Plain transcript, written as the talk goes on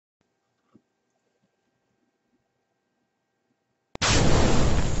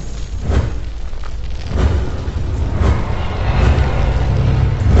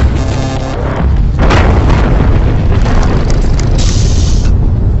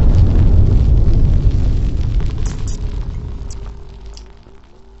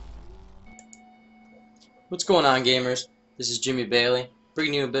What's going on, gamers? This is Jimmy Bailey,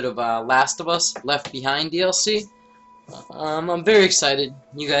 bringing you a bit of Last of Us Left Behind DLC. I'm very excited.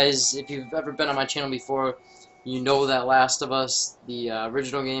 You guys, if you've ever been on my channel before, you know that Last of Us, the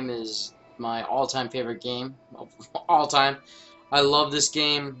original game, is my all-time favorite game of all time. I love this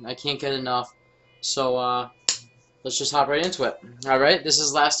game. I can't get enough. So, let's just hop right into it. Alright, this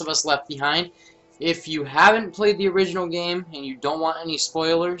is Last of Us Left Behind. If you haven't played the original game and you don't want any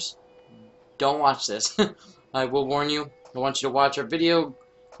spoilers, don't watch this. I will warn you. I want you to watch our video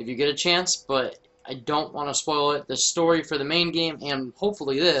if you get a chance, but I don't want to spoil it. The story for the main game, and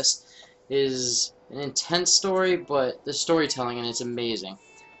hopefully this, is an intense story, but the storytelling in it's amazing.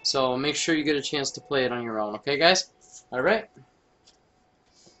 So make sure you get a chance to play it on your own, okay guys? Alright?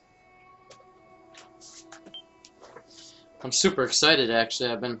 I'm super excited actually.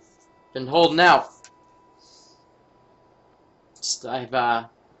 I've been holding out. It's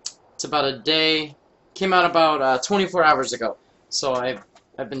about a day. Came out about 24 hours ago. So I've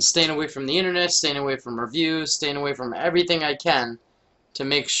been staying away from the internet, staying away from reviews, staying away from everything I can to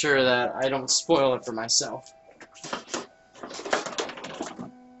make sure that I don't spoil it for myself.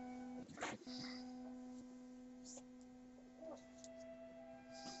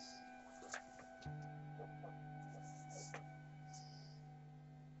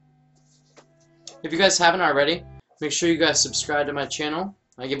 If you guys haven't already, make sure you guys subscribe to my channel.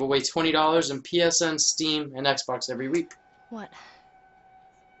 I give away $20 in PSN, Steam, and Xbox every week. What?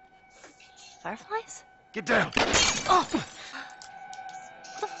 Fireflies? Get down! Oh! Who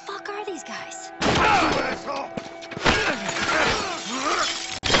the fuck are these guys?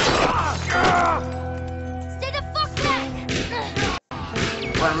 Stay the fuck back!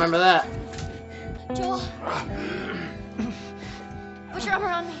 I remember that. Joel! Put your arm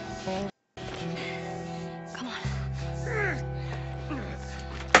around me. Come on.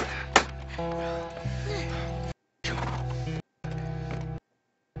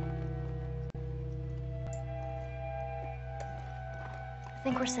 I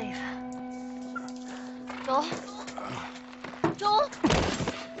think we're safe. Joel? Joel?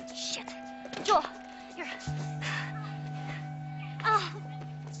 Shit. Joel, here. Ah,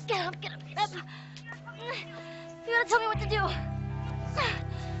 get up, get up, get up. You gotta tell me what to do.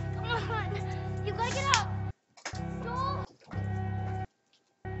 Come on. You gotta get up. Joel?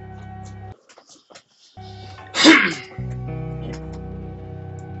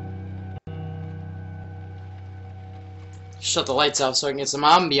 Shut the lights off so I can get some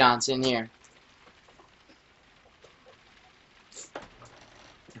ambiance in here.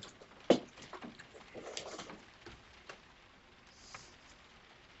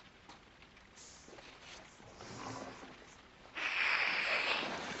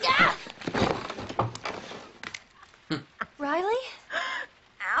 Riley?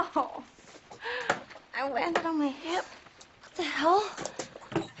 Ow! I landed on my hip. What the hell?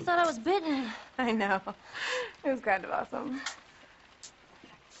 I thought I was bitten. I know. It was kind of awesome.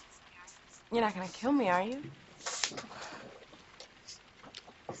 You're not gonna kill me, are you?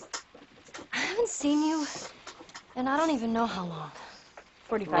 I haven't seen you, and I don't even know how long.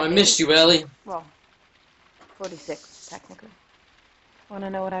 45 Oh, I days. missed you, Ellie. Well, 46, technically. Wanna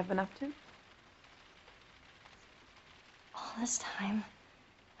know what I've been up to? All this time,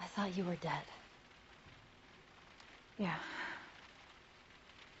 I thought you were dead. Yeah.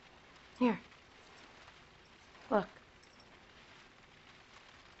 Here. Look.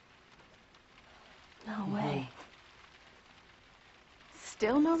 No way.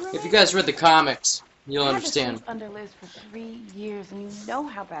 Still no roommate? If you guys read the comics, you'll I had to understand. sleep under Liz for 3 years, and you know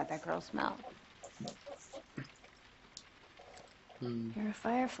how bad that girl smelled. You're a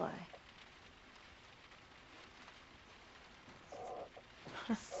firefly.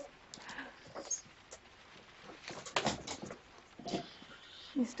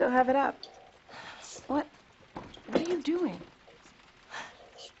 You still have it up. What are you doing?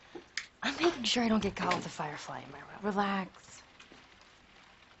 I'm making sure I don't get caught with a firefly in my room. Relax.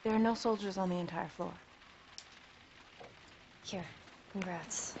 There are no soldiers on the entire floor. Here,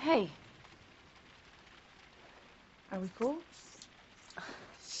 congrats. Hey. Are we cool?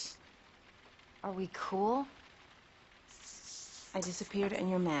 Are we cool? I disappeared and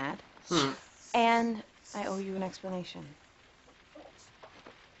you're mad. Hmm. And I owe you an explanation.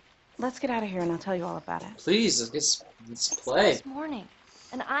 Let's get out of here and I'll tell you all about it. Please, let's play. This morning,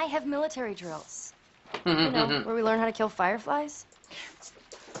 and I have military drills. You know, where we learn how to kill fireflies.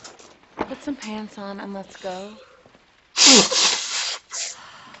 Put some pants on and let's go.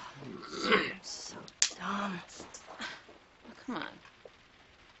 So dumb. Oh, come on.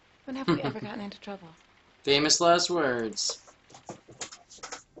 When have we ever gotten into trouble? Famous last words.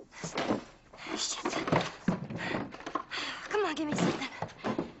 Shit. give me something.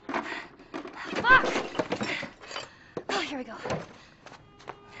 Fuck! Oh, here we go.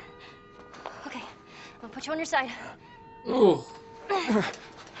 Okay, I'm gonna put you on your side. Ooh.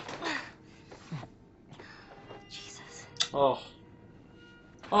 Jesus. Oh.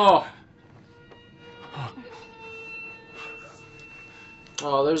 Oh.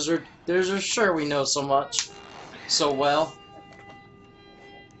 Oh, there's her shirt we know so much. So well.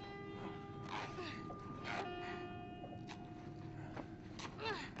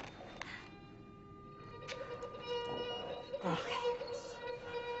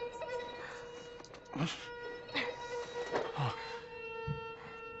 I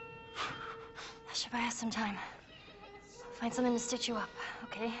should buy us some time. Find something to stitch you up,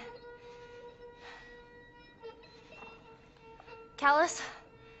 okay? Callus,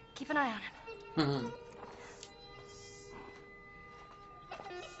 keep an eye on him.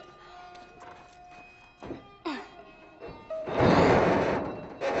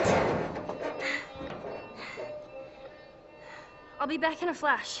 I'll be back in a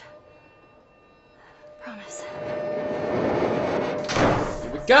flash. Promise.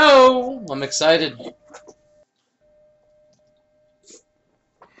 Here we go! I'm excited.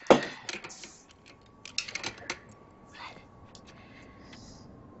 I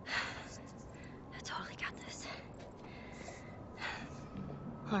totally got this.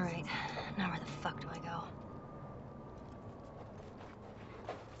 All right, now where the fuck do I go?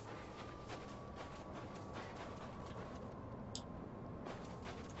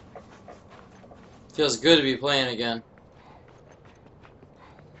 Feels good to be playing again.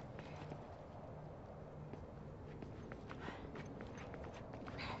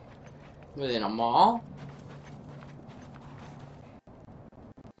 Within a mall?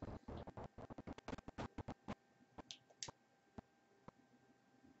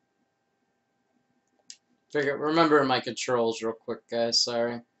 Remember my controls real quick, guys.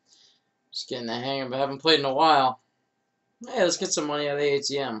 Sorry. Just getting the hang of it. I haven't played in a while. Hey, let's get some money out of the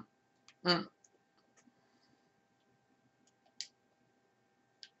ATM.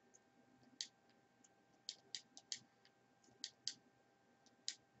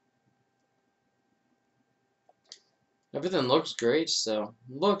 Everything looks great, so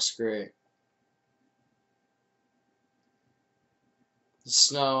looks great. The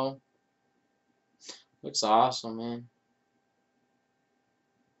snow looks awesome, man.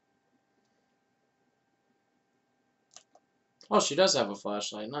 Oh, she does have a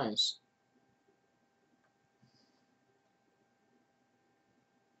flashlight. Nice.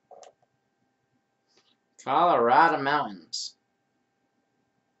 Colorado mountains.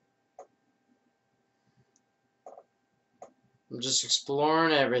 I'm just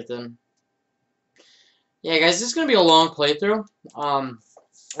exploring everything. Yeah, guys, this is gonna be a long playthrough.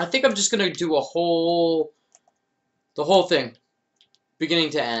 I think I'm just gonna do the whole thing,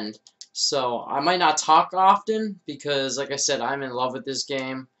 beginning to end. So I might not talk often because, like I said, I'm in love with this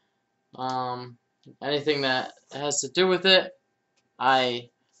game. Anything that has to do with it, I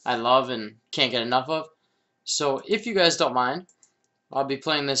love and can't get enough of. So if you guys don't mind, I'll be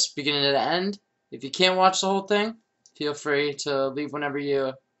playing this beginning to the end. If you can't watch the whole thing, feel free to leave whenever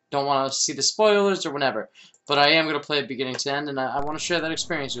you don't want to see the spoilers or whatever. But I am going to play it beginning to end, and I want to share that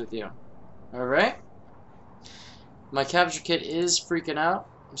experience with you. Alright? My capture kit is freaking out,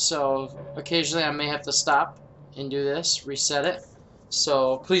 so occasionally I may have to stop and do this, reset it.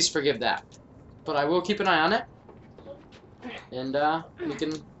 So please forgive that. But I will keep an eye on it, and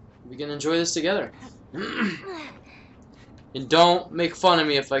we can enjoy this together. And don't make fun of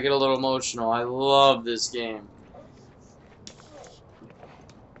me if I get a little emotional. I love this game.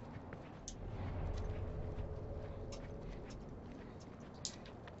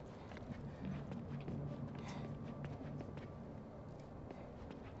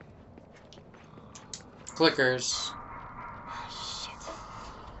 Clickers.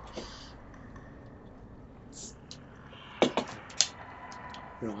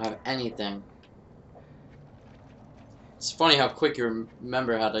 We don't have anything. It's funny how quick you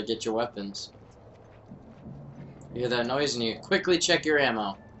remember how to get your weapons. You hear that noise and you quickly check your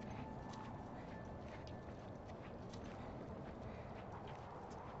ammo.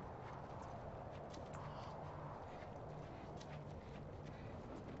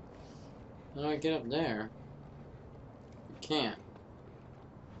 How do I get up there? I can't.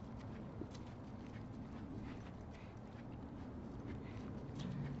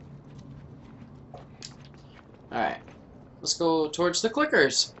 Alright. Let's go towards the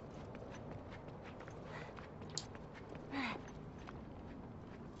clickers.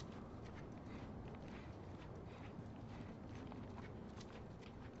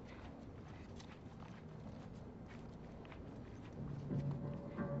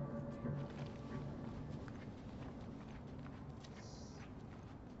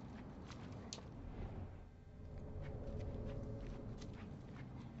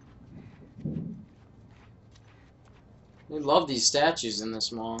 They love these statues in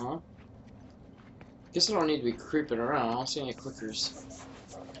this mall, huh? Guess I don't need to be creeping around. I don't see any clickers.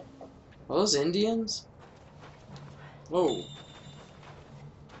 Are those Indians? Whoa.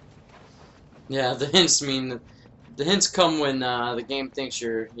 Yeah, the hints mean the hints come when the game thinks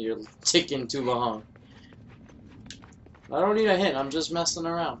you're taking too long. I don't need a hint. I'm just messing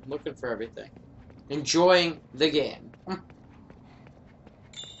around, looking for everything, enjoying the game.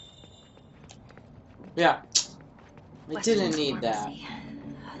 Yeah, I didn't need that. Pharmacy.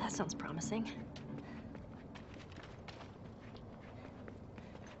 That sounds promising.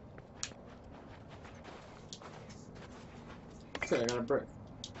 Okay, I got a brick.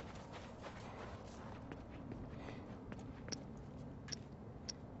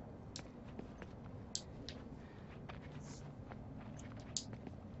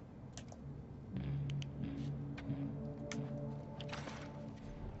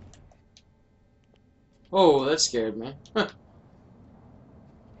 Oh, that scared me.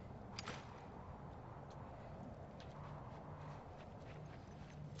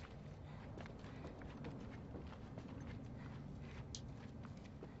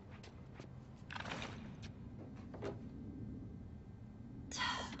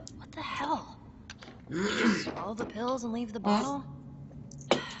 What the hell? Swallow the pills and leave the bottle?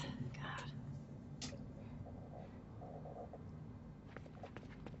 God.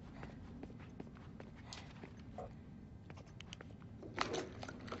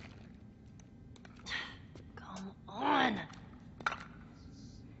 Come on.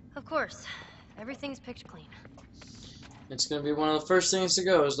 Of course. Everything's picked clean. It's gonna be one of the first things to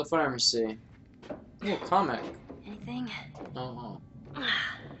go is the pharmacy. Oh, comic. Anything? Oh.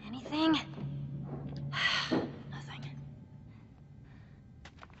 Anything? Nothing.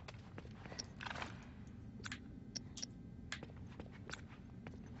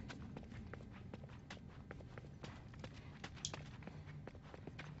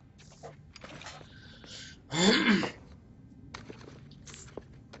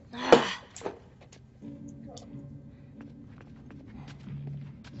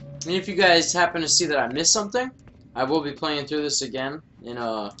 And if you guys happen to see that I missed something, I will be playing through this again in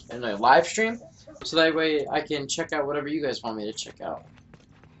a live stream, so that way I can check out whatever you guys want me to check out.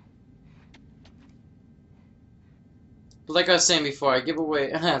 But like I was saying before, I give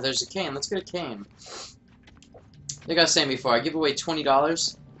away. There's a cane. Let's get a cane. Like I was saying before, I give away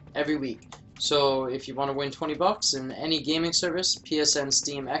 $20 every week. So if you want to win 20 bucks in any gaming service, PSN,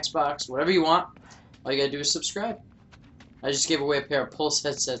 Steam, Xbox, whatever you want, all you gotta do is subscribe. I just gave away a pair of Pulse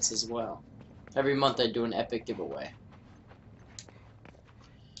headsets as well. Every month I do an epic giveaway.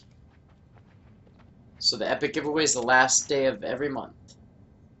 So the epic giveaway is the last day of every month.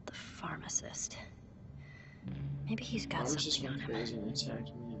 The pharmacist. Maybe he's got Pharmacist something on went him. crazy and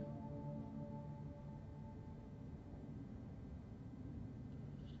attacked me.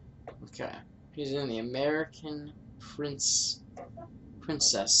 Okay. He's in the American Princess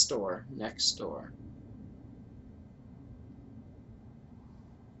store next door.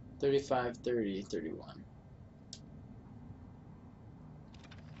 35, 30, 31.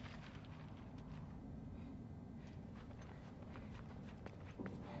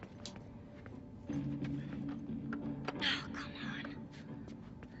 Oh, come on.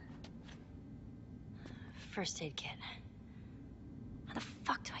 First aid kit. How the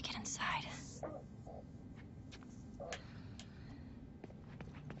fuck do I get inside?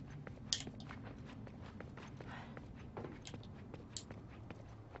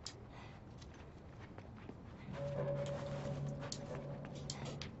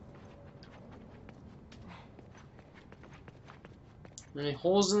 Any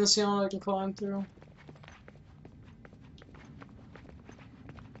holes in the ceiling I can climb through?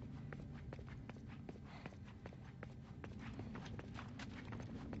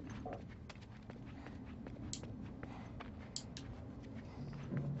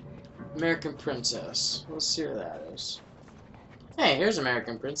 American Princess. Let's see where that is. Hey, here's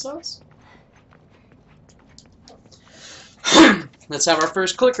American Princess. Let's have our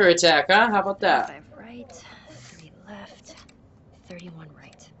first clicker attack, huh? How about that? 5 right, 3 left, 31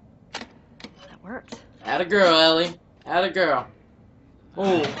 right. That worked. Atta girl, Ellie. Atta girl.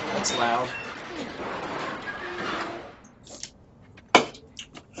 Oh, that's loud.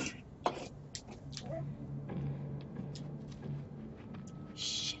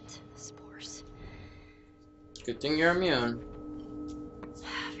 Shit, spores. Good thing you're immune.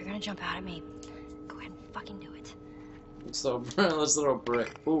 If you're gonna jump out at me, go ahead and fucking do it. This little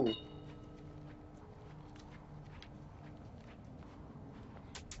brick. Ooh.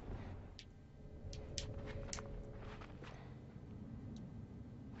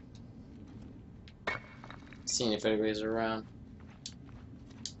 Seeing if anybody's around.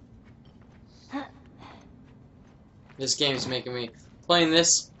 This game's making me playing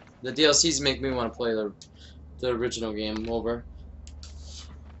this. The DLCs make me want to play the original game over.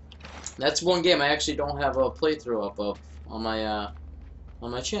 That's one game I actually don't have a playthrough up of on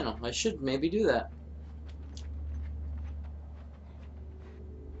my channel. I should maybe do that.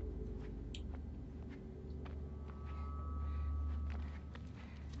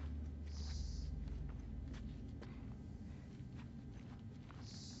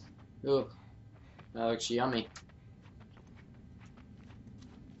 Ooh, that looks yummy.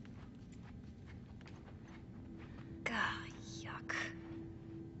 God, yuck.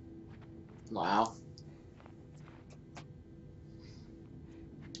 Wow.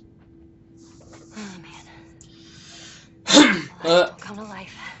 Oh, man. Don't come to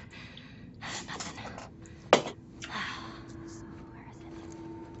life. Nothing. Where is it?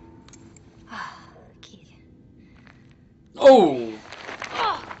 Ah, key. Oh!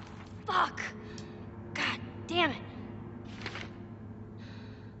 Oh, fuck. God damn it.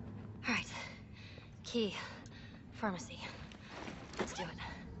 All right. Key. Pharmacy. Let's do it.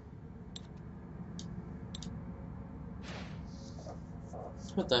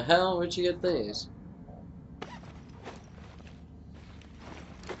 What the hell? Where'd you get these?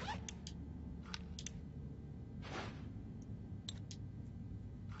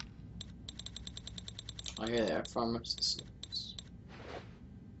 Oh, here they are, pharmacists.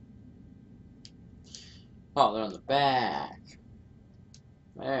 Oh, they're on the back.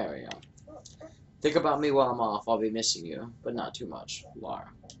 There we go. Think about me while I'm off. I'll be missing you, but not too much, Lara.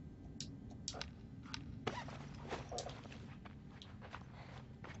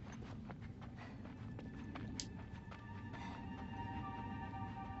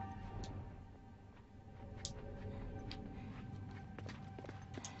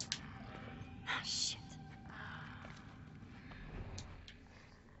 Ah, shit.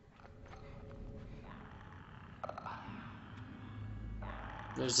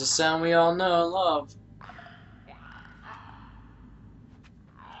 There's the sound we all know and love.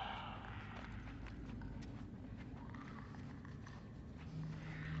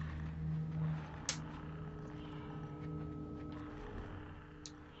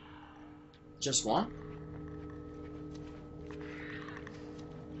 Just one?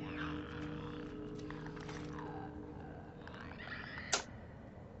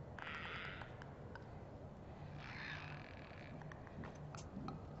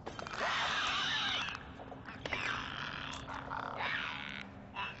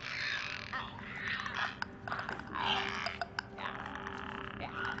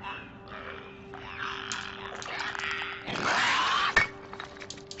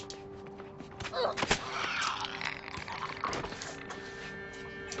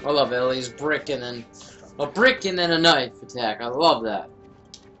 I love Ellie's brick and then a brick and then a knife attack. I love that.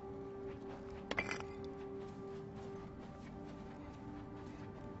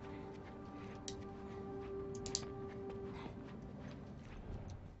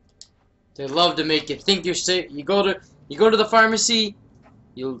 They love to make you think you're safe. You go to the pharmacy,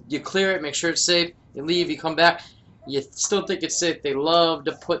 you clear it, make sure it's safe. You leave, you come back, you still think it's safe. They love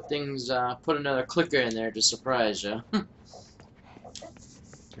to put things, put another clicker in there to surprise you.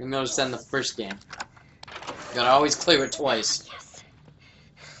 You noticed that in the first game. You gotta always clear it twice. Yes.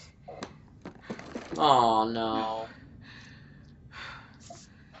 Oh no.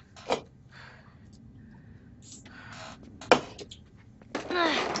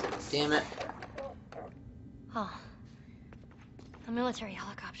 Damn it. Oh. A military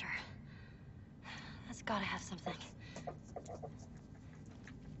helicopter. That's gotta have something.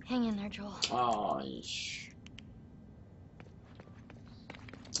 Hang in there, Joel. Oh,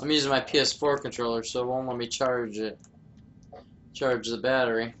 I'm using my PS4 controller, so it won't let me charge it. Charge the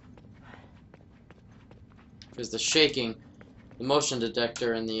battery. Because the shaking, the motion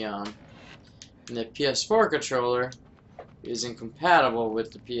detector in the PS4 controller is incompatible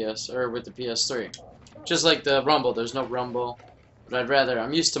with the PS3. Just like the rumble, there's no rumble. But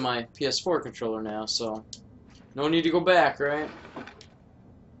I'm used to my PS4 controller now, so no need to go back, right?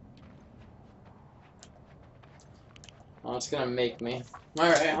 Oh, it's gonna make me.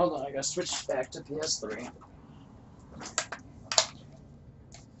 Alright, hold on, I gotta switch back to PS3.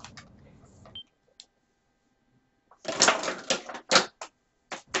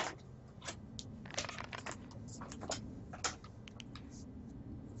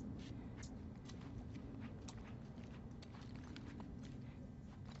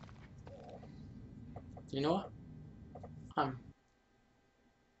 You know what?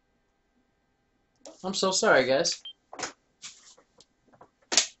 I'm so sorry, guys.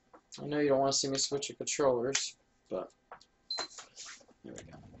 I know you don't want to see me switch the controllers, but here we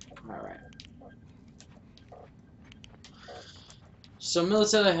go. Alright. So,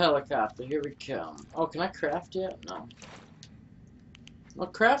 military helicopter, here we come. Oh, can I craft yet? No.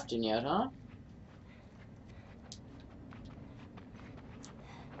 Not crafting yet, huh?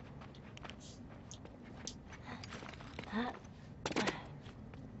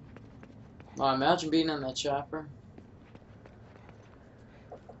 Oh, imagine being in that chopper.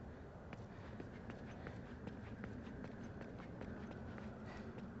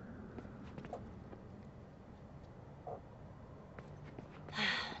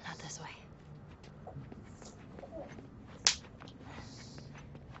 Not this way.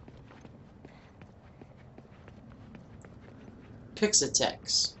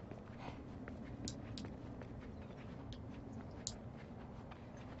 Pixatex.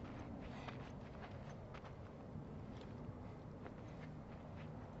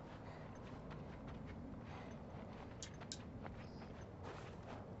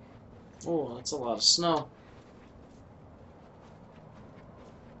 Oh, that's a lot of snow.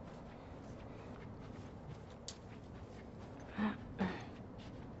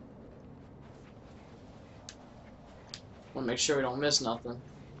 Want to make sure we don't miss nothing.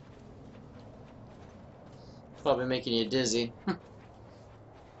 Probably making you dizzy.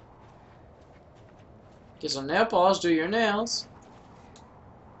 Get some nail polish, do your nails.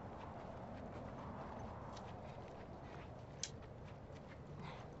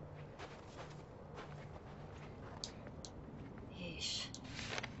 Yeesh.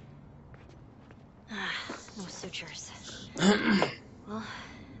 Ah, no sutures. Well,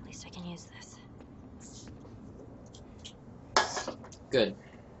 at least I can use this. Good.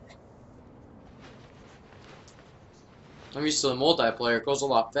 I'm used to the multiplayer. It goes a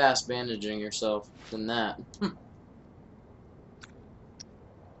lot fast bandaging yourself than that.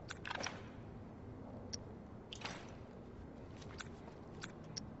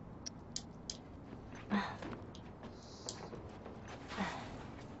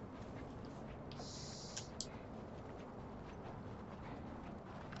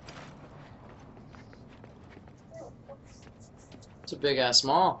 It's a big ass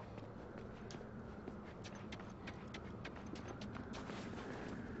mall.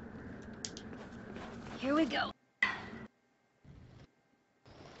 Here we go.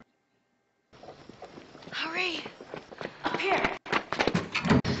 Hurry! Up here!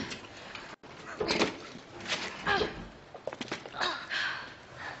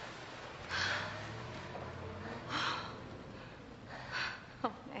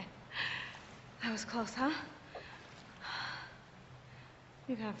 Oh, man. That was close, huh?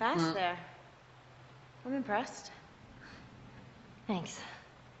 You're kind of fast there. I'm impressed. Thanks.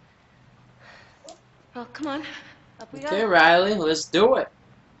 Well, come on. Up we go. Okay, Riley, let's do it.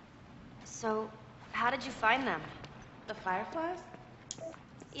 So, how did you find them? The fireflies?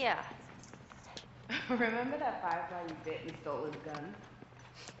 Yeah. Remember that firefly you bit and stole his gun?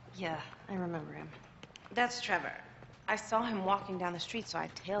 Yeah, I remember him. That's Trevor. I saw him walking down the street, so I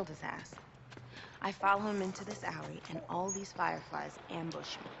tailed his ass. I followed him into this alley, and all these fireflies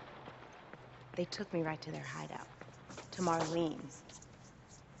ambushed me. They took me right to their hideout, to Marlene's.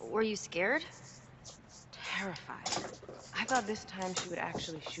 Were you scared? Terrified. I thought this time she would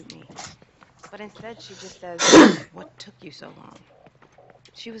actually shoot me. But instead, she just says, "What took you so long?"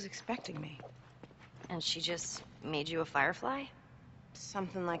 She was expecting me. And she just made you a firefly?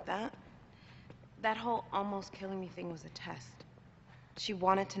 Something like that. That whole almost killing me thing was a test. She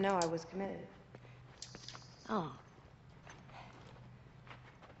wanted to know I was committed. Oh.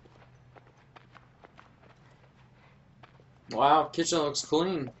 Wow, kitchen looks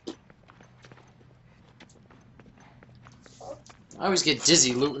clean. I always get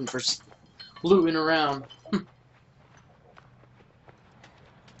dizzy looting around. Hey,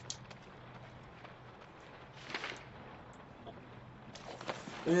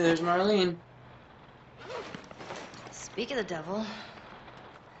 there's Marlene. Speak of the devil.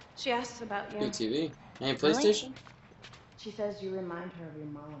 She asks about you. Big TV. Any Really? PlayStation? She says you remind her of your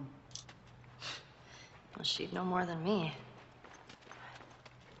mom. Well, she'd know more than me.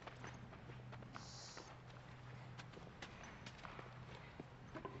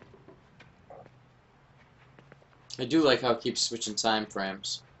 I do like how it keeps switching time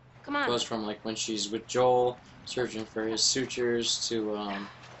frames. Come on. Goes from like when she's with Joel, searching for his sutures, to We're being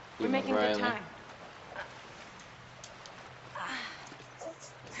with making Riley. good time.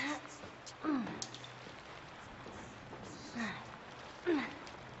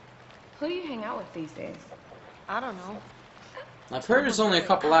 Who do you hang out with these days? I don't know. I've heard it's only a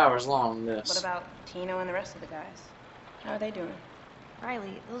couple hours long. What This. about Tino and the rest of the guys? How are they doing?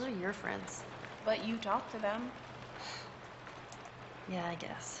 Riley, those are your friends. But you talk to them. Yeah, I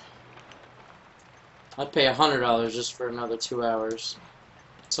guess. I'd pay $100 just for another 2 hours.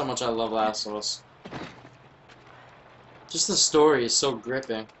 That's how much I love Last of Us. Just the story is so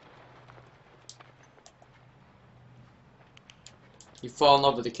gripping. You fall in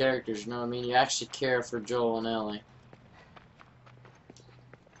love with the characters, you know what I mean? You actually care for Joel and Ellie.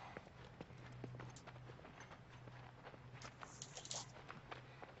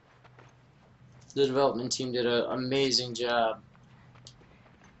 The development team did an amazing job.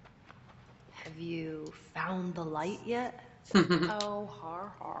 Have you found the light yet? Oh,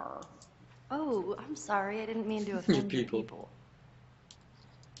 har har. Oh, I'm sorry. I didn't mean to You offend your people. people.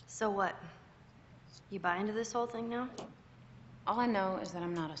 So what? You buy into this whole thing now? All I know is that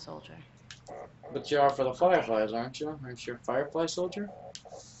I'm not a soldier. But you are for the Fireflies, aren't you? Aren't you a Firefly soldier?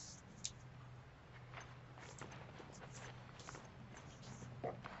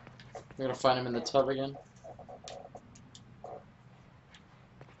 We're gonna find him in the tub again.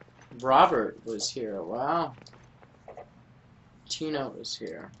 Robert was here. Wow. Tina was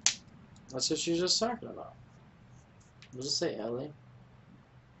here. That's what she was just talking about. What does it say, Ellie?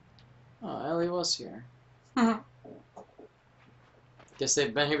 Oh, Ellie was here. Guess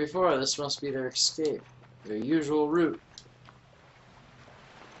they've been here before. This must be their escape. Their usual route.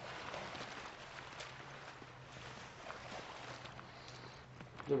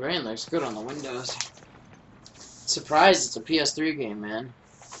 The rain looks good on the windows. Surprised it's a PS3 game, man.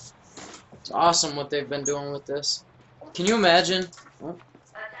 It's awesome what they've been doing with this. Can you imagine? Oh.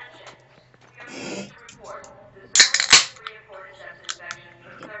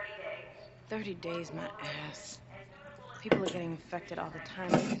 30 days, my ass. People are getting infected all the time.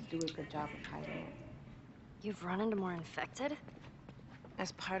 They just do a good job of hiding it. You've run into more infected?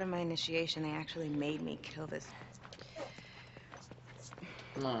 As part of my initiation, they actually made me kill this.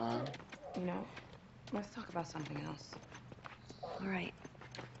 No. You know, let's talk about something else. All right.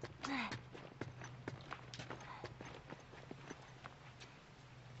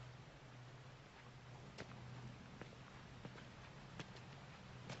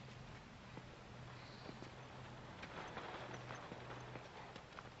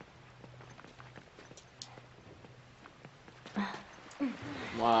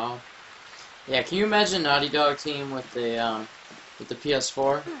 Wow. Yeah, can you imagine Naughty Dog team with the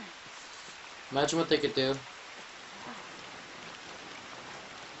PS4? Imagine what they could do.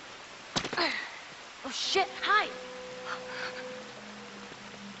 Oh shit! Hide!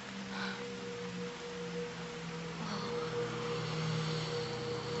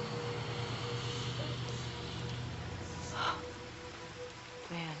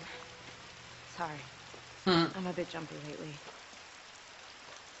 Man, sorry. Hmm. I'm a bit jumpy lately.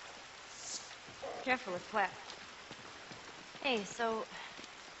 Careful, it's flat. Hey, so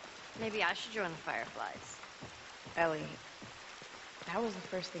maybe I should join the Fireflies. Ellie, that was the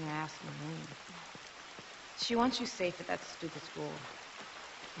first thing I asked Marlene. She wants you safe at that stupid school.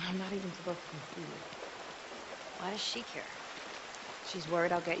 I'm not even supposed to come see you. Why does she care? She's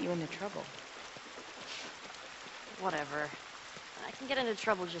worried I'll get you into trouble. Whatever. I can get into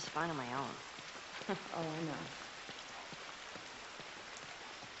trouble just fine on my own. Oh, I know.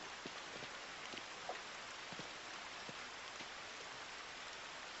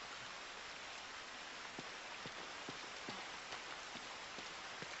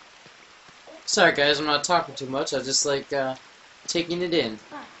 Sorry guys, I'm not talking too much. I just like taking it in.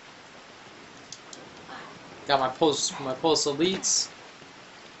 Got my pulse elites.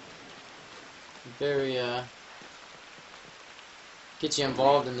 Very get you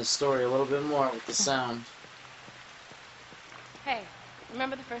involved in the story a little bit more with the sound. Hey,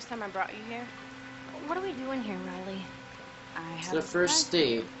 remember the first time I brought you here? What are we doing here, Riley? I It's have their a first surprise.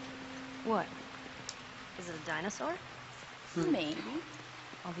 date. What? Is it a dinosaur? Maybe.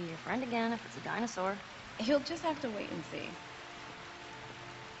 I'll be your friend again if it's a dinosaur. You'll just have to wait and see.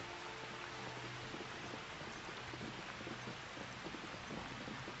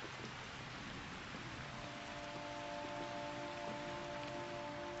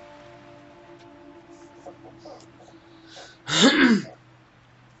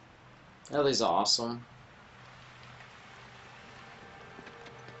 Ellie's awesome.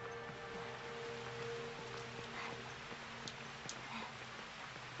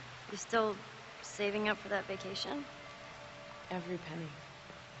 You still saving up for that vacation? Every penny.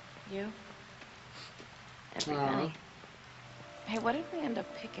 You? Every Aw. penny. Hey, what did we end up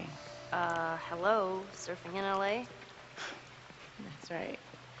picking? Hello, surfing in LA? That's right.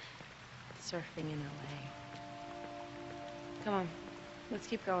 Surfing in LA. Come on, let's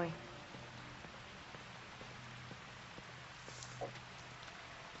keep going.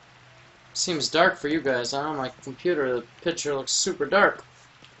 Seems dark for you guys, huh? On my computer, the picture looks super dark.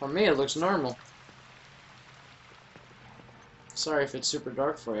 For me, it looks normal. Sorry if it's super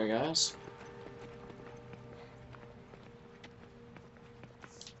dark for you guys.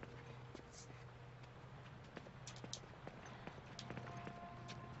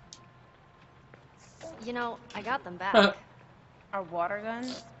 You know, I got them back. Our water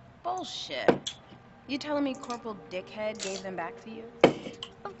guns? Bullshit. You telling me Corporal Dickhead gave them back to you?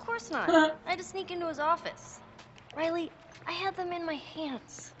 Of course not. I had to sneak into his office. Riley, I had them in my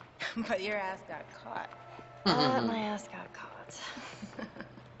hands. But your ass got caught. My ass got caught.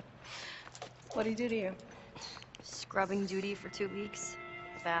 What'd he do to you? Scrubbing duty for 2 weeks.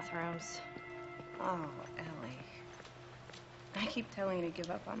 Bathrooms. Oh, Ellie. I keep telling you to give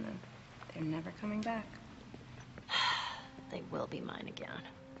up on them. They're never coming back. They will be mine again.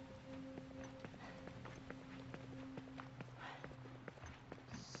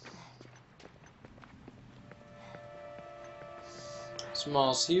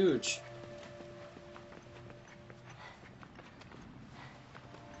 Small's huge.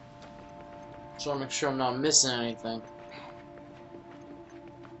 So I'll make sure I'm not missing anything.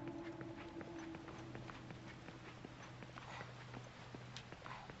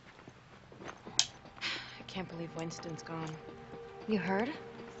 I can't believe Winston's gone. You heard?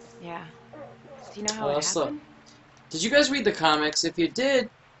 Yeah. Do you know how Well, it that's the- happened? Did you guys read the comics? If you did,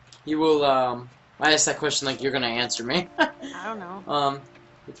 you will, I asked that question like you're gonna answer me. I don't know.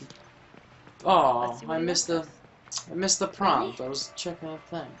 If you, oh, Let's see what I he missed left the, us. I missed the prompt. I was checking a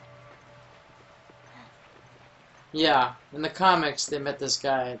thing. Yeah, in the comics, they met this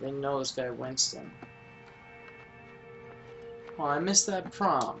guy. They know this guy, Winston. Oh, I missed that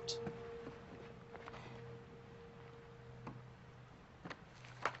prompt.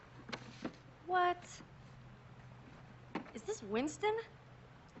 What? Is this Winston?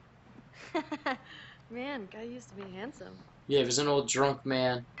 Man, guy used to be handsome. Yeah, he was an old drunk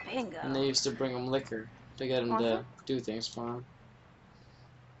man, Bingo. and they used to bring him liquor to get him to do things for him.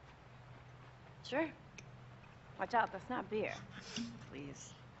 Sure. Watch out, that's not beer.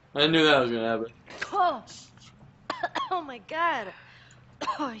 Please. I knew that was gonna happen. Oh! Oh my god!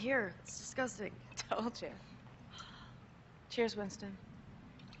 Oh, here. It's disgusting. Told you. Cheers, Winston.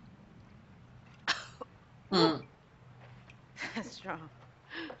 Hmm. That's strong.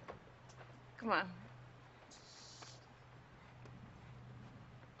 Come on.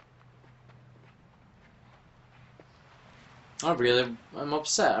 I'm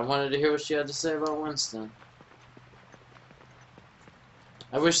upset. I wanted to hear what she had to say about Winston.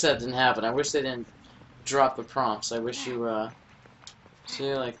 I wish that didn't happen. I wish they didn't drop the prompts. I wish you,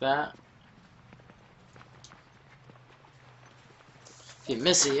 see, like that. If you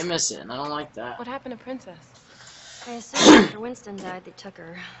miss it, you miss it, and I don't like that. What happened to Princess? I assume after Winston died, they took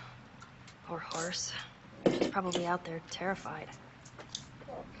her. Poor horse. She's probably out there terrified.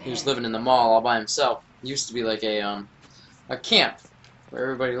 He was living in the mall all by himself. It used to be like a camp where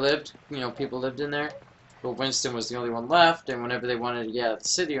everybody lived. You know, people lived in there. But Winston was the only one left, and whenever they wanted to get out of the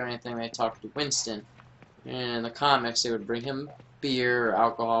city or anything, they talked to Winston. And in the comics, they would bring him beer or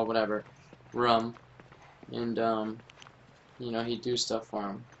alcohol, whatever, rum, and you know, he'd do stuff for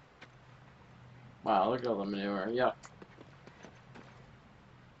him. Wow, look at all the manure. Yuck.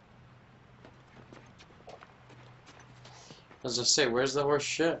 As I say, where's the horse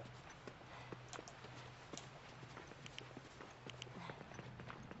shit?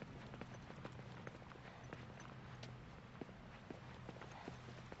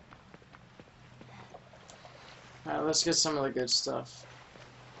 Alright, let's get some of the good stuff.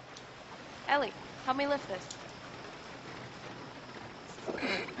 Ellie, help me lift this.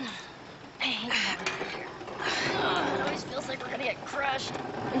 Hang on. It always feels like we're gonna get crushed.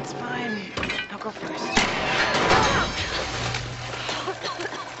 It's fine. I'll go first.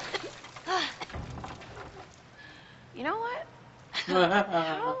 You know what?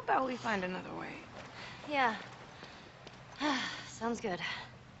 How about we find another way? Yeah. Sounds good.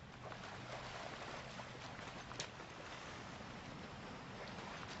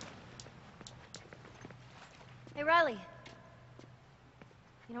 Hey, Riley.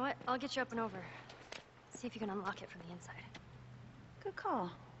 You know what? I'll get you up and over. See if you can unlock it from the inside. Good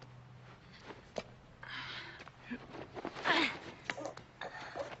call.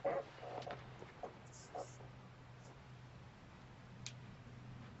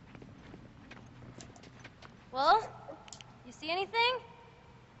 Well, you see anything?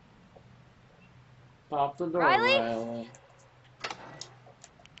 Pop the door, Riley? Riley.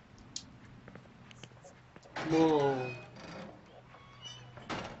 Whoa.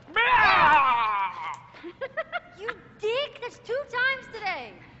 You dick! That's 2 times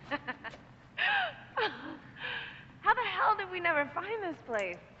today! hell did we never find this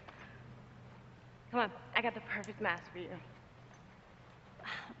place? Come on, I got the perfect mask for you.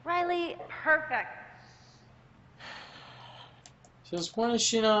 Riley, Perfect. Since when is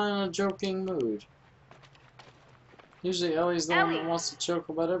she not in a joking mood? Usually Ellie's the one that Ellie. wants to joke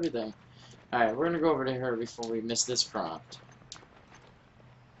about everything. Alright, we're gonna go over to her before we miss this prompt.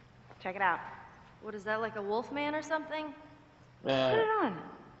 Check it out. what is that, like a wolf man or something? Put it on.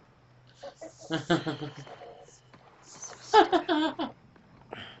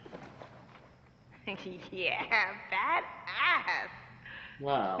 Yeah, badass.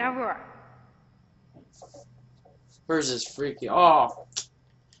 Wow. Now roar. Hers is freaky. Oh,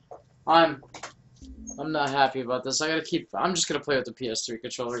 I'm not happy about this. I'm just gonna play with the PS3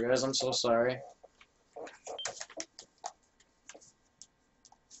 controller, guys. I'm so sorry.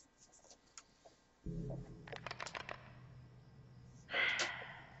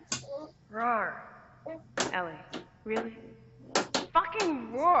 Roar. Ellie, really?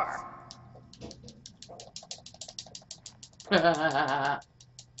 Fucking roar. There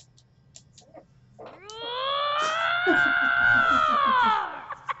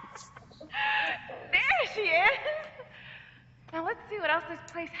she is. Now let's see what else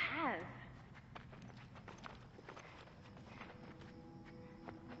this place has.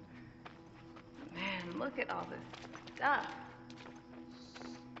 Man, look at all this stuff.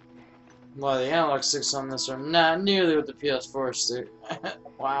 Well, the analog sticks on this are not nearly what the PS4 stick.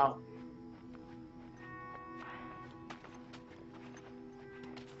 Wow.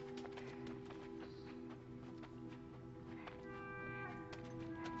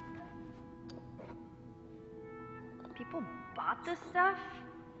 People bought this stuff?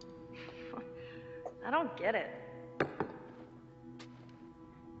 I don't get it.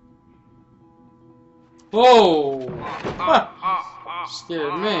 Whoa! Huh.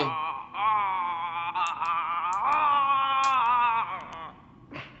 Scared me.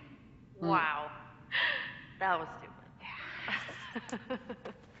 Wow. That was stupid.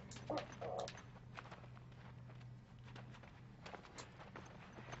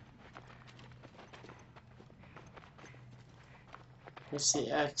 What's the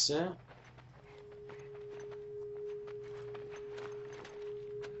exit?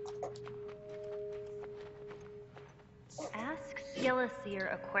 Ask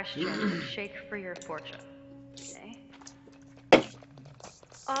Skilliseer a question and shake for your fortune. Okay.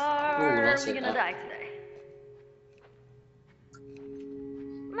 Are that's we it, gonna huh? die today?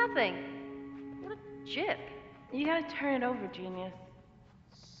 Nothing. What a jip. You gotta turn it over, genius.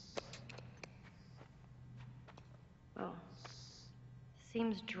 Oh.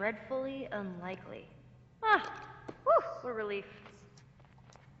 Seems dreadfully unlikely. Ah, whew, what a relief.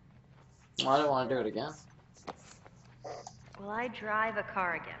 Well, I don't want to do it again. Will I drive a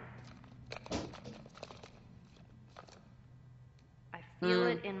car again? I feel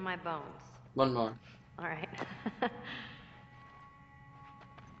it in my bones. One more. All right.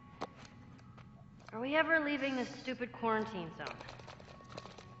 Are we ever leaving this stupid quarantine zone?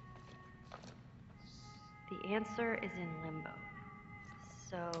 The answer is in limbo.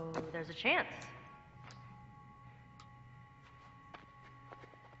 So there's a chance.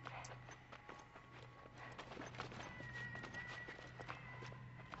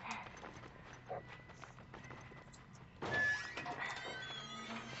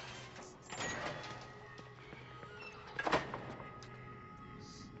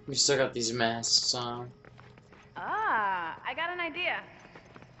 We still got these masks on. Ah, I got an idea.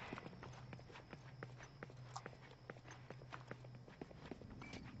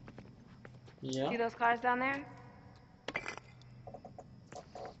 Yeah. See those cars down there?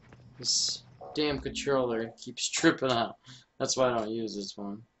 This damn controller keeps tripping out. That's why I don't use this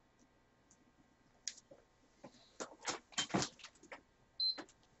one.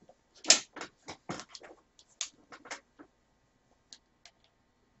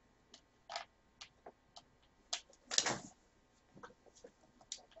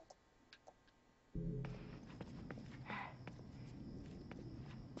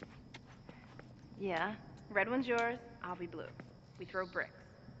 Yeah. Red one's yours, I'll be blue. We throw bricks.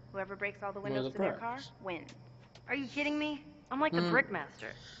 Whoever breaks all the Where are windows the to their car bricks? wins. Are you kidding me? I'm like the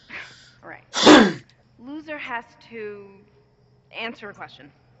Brickmaster. Right. Loser has to answer a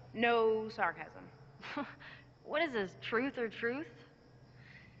question. No sarcasm. What is this, truth or truth?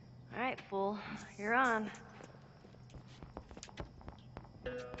 All right, fool, you're on.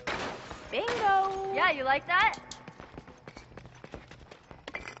 Bingo! Yeah, you like that?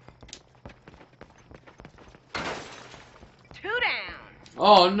 Two down.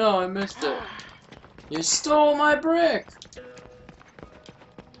 Oh no, I missed it. You stole my brick!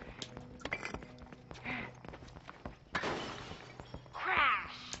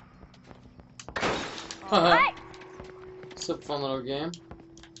 Hey! It's a fun little game.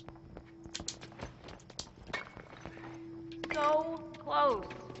 So close.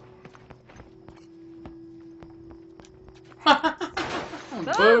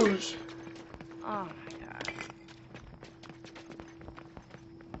 Boosh. Oh my god.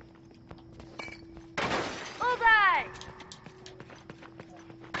 Bullseye!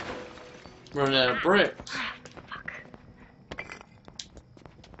 Running out of bricks. Fuck.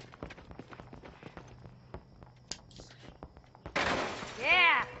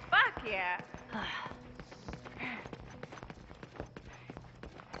 Yeah, fuck yeah.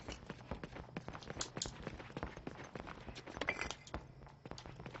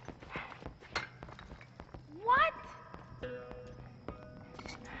 What?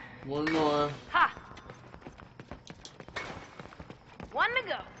 One more. Ha! One to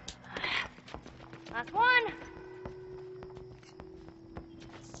go. Last one.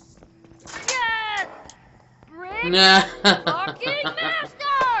 Yes! Brick Nah. fucking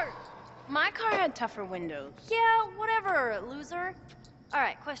master! My car had tougher windows. Yeah, whatever, loser.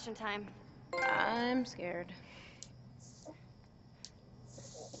 Alright, question time. I'm scared.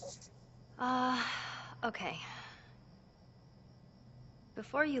 Okay.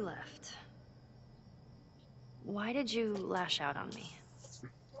 Before you left, why did you lash out on me?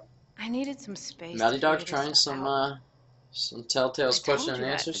 I needed some space. Naughty to Dog's figure trying this stuff some out. Telltale's I question told and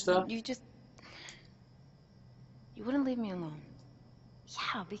you answer that, stuff. but you wouldn't leave me alone.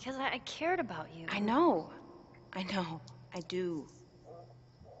 Yeah, because I cared about you. I know, I do.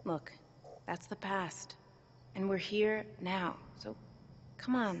 Look, that's the past, and we're here now. So,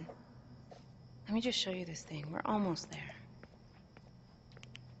 come on. Let me just show you this thing. We're almost there.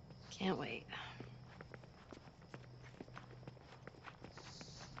 Can't wait.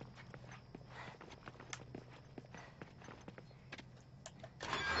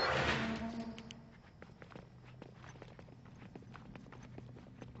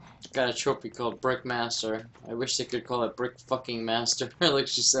 Got a trophy called Brick Master. I wish they could call it Brick Fucking Master, like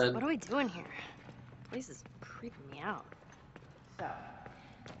she said. What are we doing here? The place is creeping me out. So,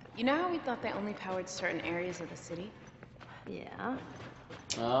 you know how we thought they only powered certain areas of the city? Yeah.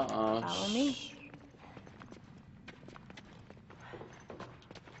 Uh-oh. Follow me.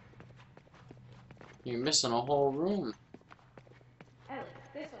 You're missing a whole room. Ellie,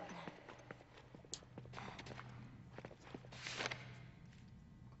 this one.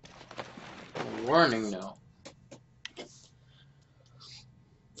 Warning note.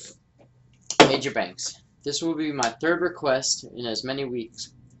 Major Banks. This will be my third request in as many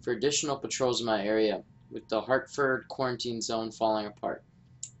weeks for additional patrols in my area, with the Hartford quarantine zone falling apart.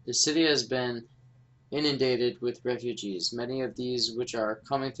 The city has been inundated with refugees, many of these which are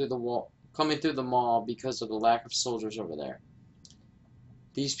coming through the mall because of the lack of soldiers over there.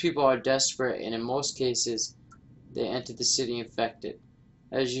 These people are desperate, and in most cases, they entered the city infected.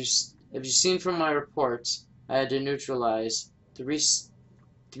 As you've seen from my reports, I had to neutralize three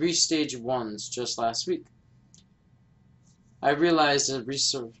stage 1s just last week. I realize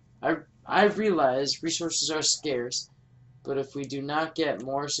resources are scarce, but if we do not get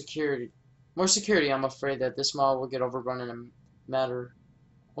more security, I'm afraid that this mall will get overrun in a matter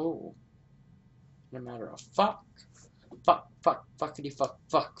of fuckity fuck.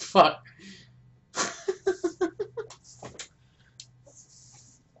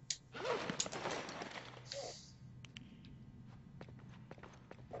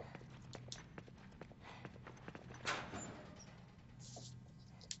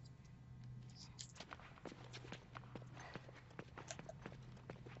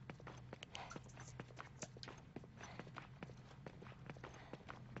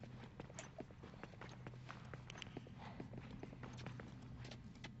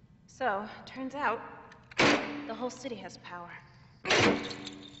 So, turns out, the whole city has power.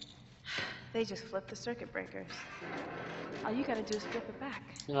 They just flipped the circuit breakers. All you gotta do is flip it back.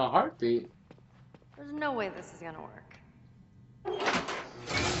 In a heartbeat. There's no way this is gonna work.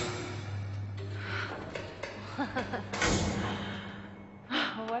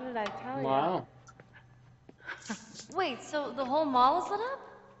 What did I tell you? Wow. Wait, so the whole mall is lit up?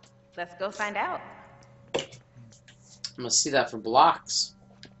 Let's go find out. I'm gonna see that for blocks.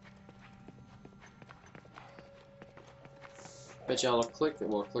 Bet y'all click it.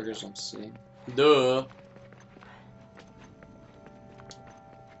 Well, clickers don't see. Duh.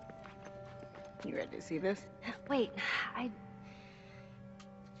 You ready to see this? Wait, I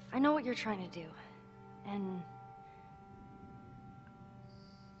know what you're trying to do. And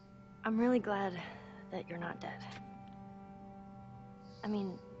I'm really glad that you're not dead. I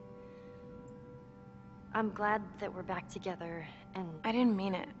mean, I'm glad that we're back together and I didn't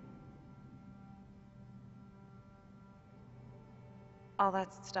mean it. All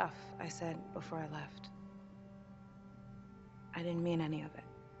that stuff I said before I left. I didn't mean any of it.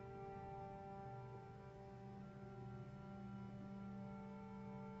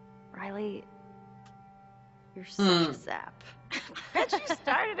 Riley, you're such a sap. Bet you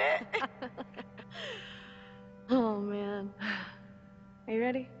started it. Oh, man. Are you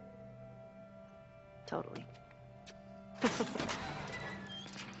ready? Totally.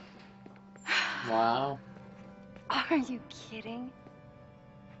 Wow. Are you kidding?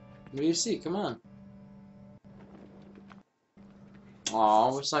 What do you see? Come on.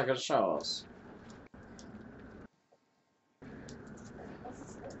 Aw, it's not gonna show us. How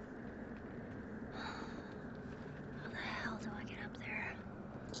the hell do I get up there?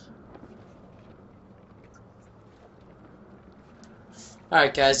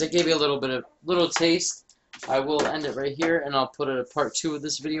 Alright guys, I gave you a little taste. I will end it right here, and I'll put a part 2 of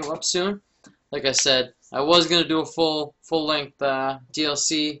this video up soon. Like I said, I was gonna do a full-length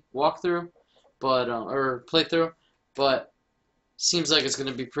DLC walkthrough, but or playthrough, but seems like it's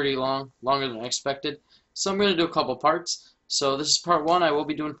gonna be pretty long, longer than I expected. So I'm gonna do a couple parts. So this is part 1. I will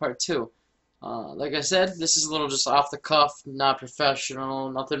be doing part 2. Like I said, this is a little just off the cuff, not professional,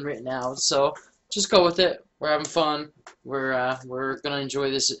 nothing written out. So just go with it. We're having fun. We're gonna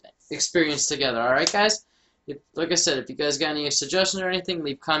enjoy this experience together. All right, guys. Like I said, if you guys got any suggestions or anything,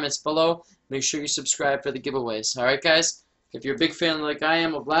 leave comments below. Make sure you subscribe for the giveaways. All right, guys. If you're a big fan like I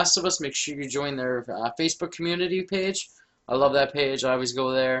am of Last of Us, make sure you join their Facebook community page. I love that page. I always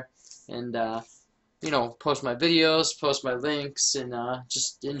go there and you know, post my videos, post my links, and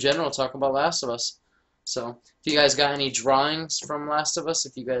just in general talk about Last of Us. So if you guys got any drawings from Last of Us,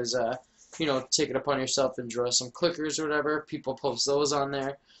 if you guys you know, take it upon yourself and draw some clickers or whatever, people post those on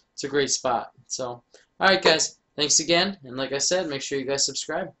there. It's a great spot. So, alright guys, thanks again, and like I said, make sure you guys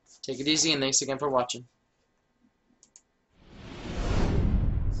subscribe. Take it easy, and thanks again for watching.